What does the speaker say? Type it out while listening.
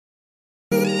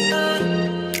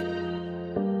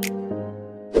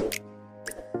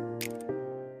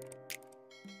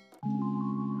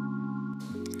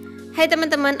Hai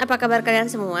teman-teman, apa kabar kalian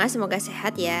semua? Semoga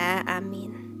sehat ya, amin.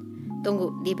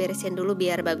 Tunggu, diberesin dulu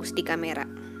biar bagus di kamera.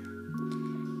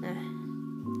 Nah,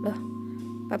 loh,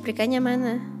 paprikanya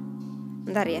mana?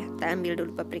 Bentar ya, kita ambil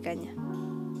dulu paprikanya.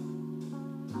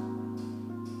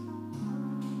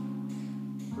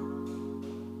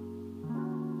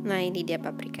 Nah, ini dia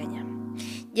paprikanya.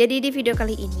 Jadi di video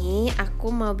kali ini aku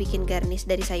mau bikin garnish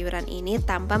dari sayuran ini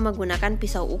tanpa menggunakan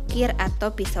pisau ukir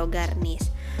atau pisau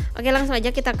garnish. Oke, langsung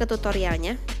aja kita ke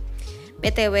tutorialnya.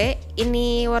 BTW,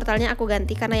 ini wortelnya aku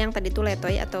ganti karena yang tadi tuh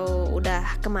letoy atau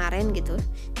udah kemarin gitu.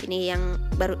 Ini yang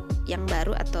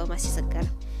baru atau masih segar.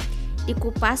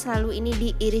 Dikupas lalu ini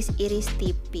diiris-iris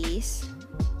tipis.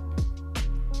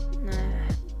 Nah,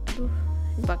 aduh,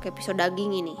 pakai pisau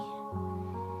daging ini.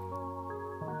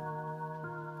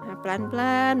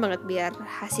 Pelan-pelan banget biar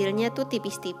hasilnya tuh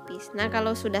tipis-tipis. Nah,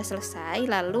 kalau sudah selesai,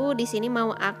 lalu di sini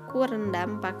mau aku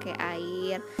rendam pakai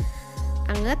air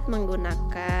hangat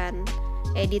menggunakan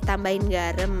ditambahin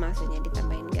garam, maksudnya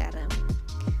ditambahin garam.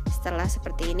 Setelah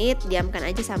seperti ini, diamkan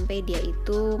aja sampai dia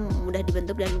itu mudah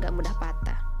dibentuk dan gak mudah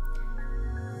patah.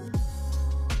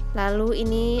 Lalu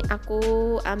ini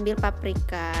aku ambil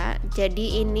paprika.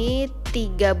 Jadi ini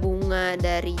 3 bunga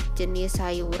dari jenis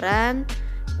sayuran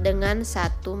dengan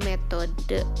satu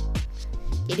metode.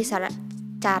 Jadi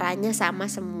caranya sama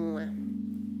semua.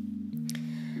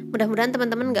 Mudah-mudahan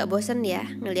teman-teman gak bosen ya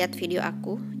ngelihat video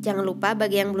aku. Jangan lupa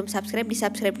bagi yang belum subscribe, di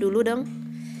subscribe dulu dong.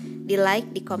 Di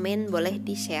like, di komen, boleh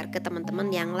di share ke teman-teman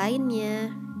yang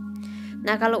lainnya.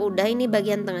 Nah, kalau udah ini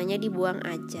bagian tengahnya dibuang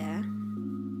aja.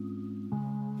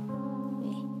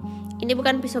 Ini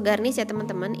bukan pisau garnish ya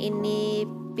teman-teman, ini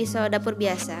pisau dapur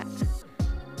biasa.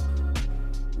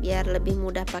 Biar lebih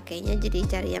mudah pakainya, jadi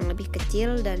cari yang lebih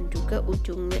kecil dan juga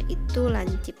ujungnya itu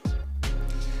lancip.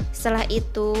 Setelah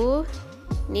itu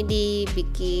ini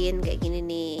dibikin kayak gini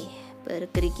nih,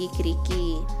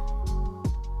 bergerigi-gerigi.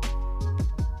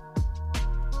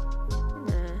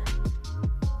 Nah,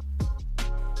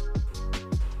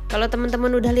 kalau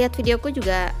teman-teman udah lihat videoku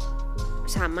juga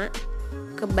sama,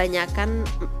 kebanyakan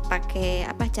pakai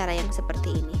cara yang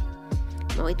seperti ini.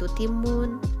 Mau itu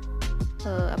timun,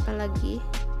 apalagi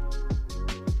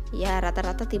ya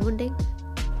rata-rata timun deh.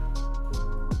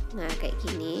 Nah, kayak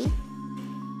gini.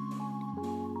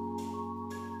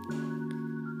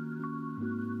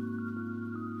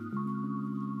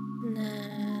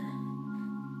 Nah,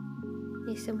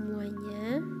 ini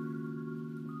semuanya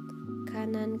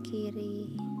kanan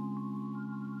kiri.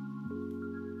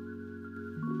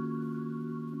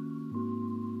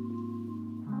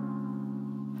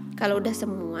 Kalau udah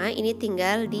semua, ini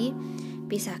tinggal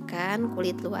dipisahkan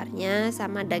kulit luarnya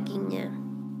sama dagingnya.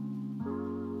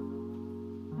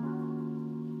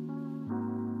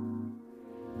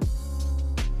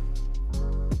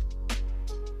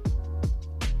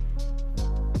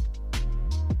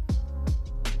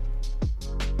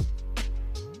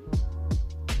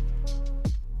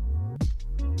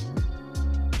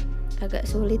 Agak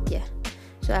sulit ya,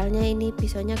 soalnya ini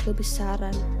pisaunya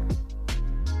kebesaran.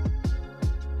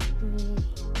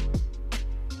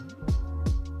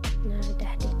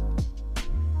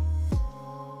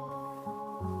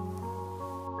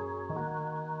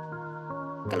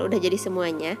 Kalau udah jadi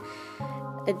semuanya,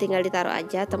 tinggal ditaruh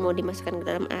aja atau mau dimasukkan ke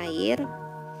dalam air.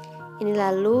 Ini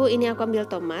lalu ini aku ambil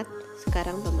tomat.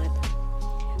 Sekarang tomat.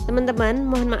 Teman-teman,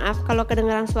 mohon maaf kalau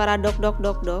kedengaran suara dok.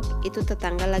 Itu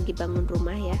tetangga lagi bangun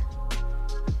rumah ya.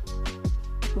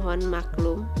 Mohon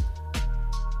maklum.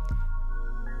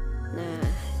 Nah,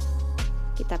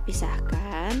 kita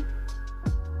pisahkan.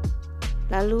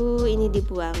 Lalu ini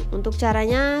dibuang. Untuk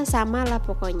caranya sama lah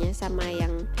pokoknya, sama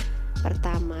yang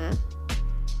pertama.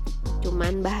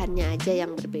 Cuman bahannya aja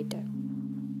yang berbeda.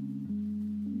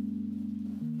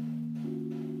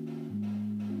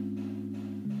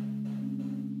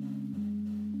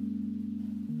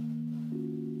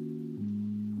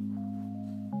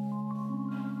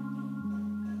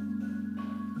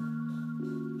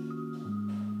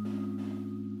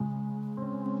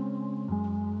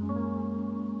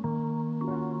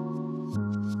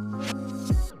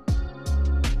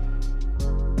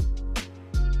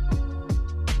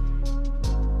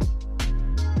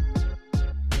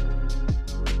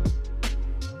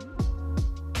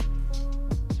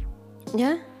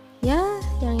 Ya,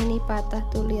 yang ini patah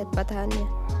tuh, lihat patahannya.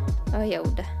 Oh ya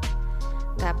udah,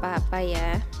 nggak apa-apa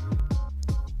ya.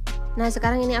 Nah,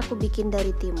 sekarang ini aku bikin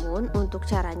dari timun. Untuk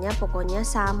caranya pokoknya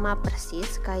sama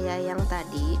persis kayak yang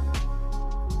tadi,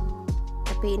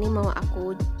 tapi ini mau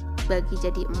aku bagi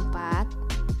jadi 4.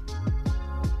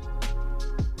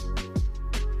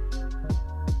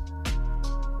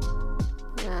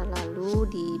 Nah, lalu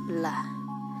dibelah.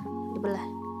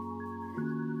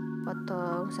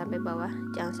 potong sampai bawah,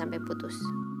 jangan sampai putus.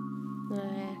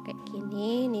 Nah kayak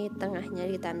gini, nih tengahnya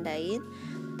ditandain,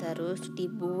 terus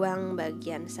dibuang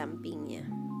bagian sampingnya.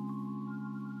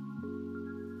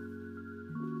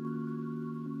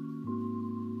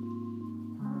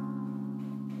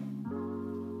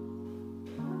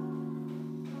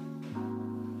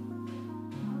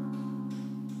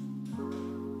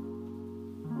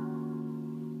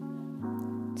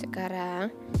 Sekarang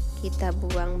kita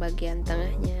buang bagian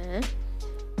tengahnya.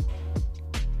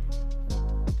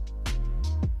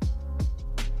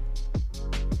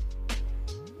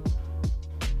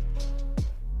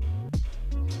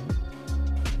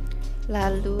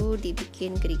 Lalu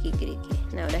dibikin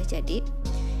gerigi-gerigi. Nah udah jadi.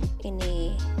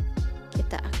 Ini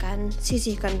kita akan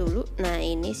sisihkan dulu. Nah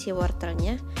ini si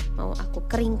wortelnya mau aku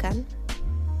keringkan.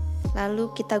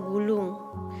 Lalu kita gulung.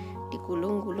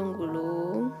 Digulung,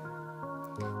 gulung.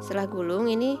 Setelah gulung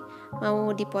ini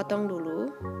mau dipotong dulu.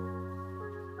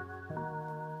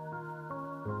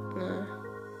 Nah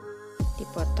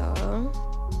dipotong.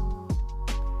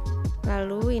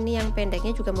 Lalu ini yang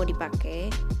pendeknya juga mau dipakai,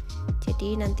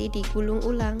 jadi nanti digulung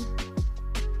ulang.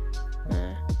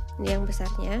 Nah ini yang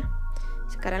besarnya,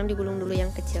 sekarang digulung dulu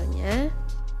yang kecilnya,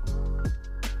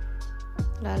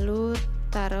 lalu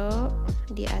taruh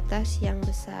di atas yang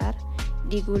besar,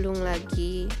 digulung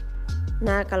lagi.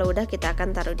 Nah kalau udah kita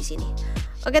akan taruh di sini.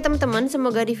 Oke teman-teman,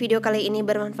 semoga di video kali ini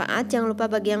bermanfaat. Jangan lupa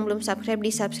bagi yang belum subscribe, di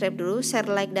subscribe dulu, share,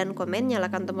 like, dan komen,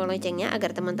 nyalakan tombol loncengnya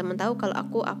agar teman-teman tahu kalau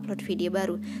aku upload video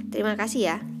baru. Terima kasih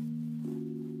ya.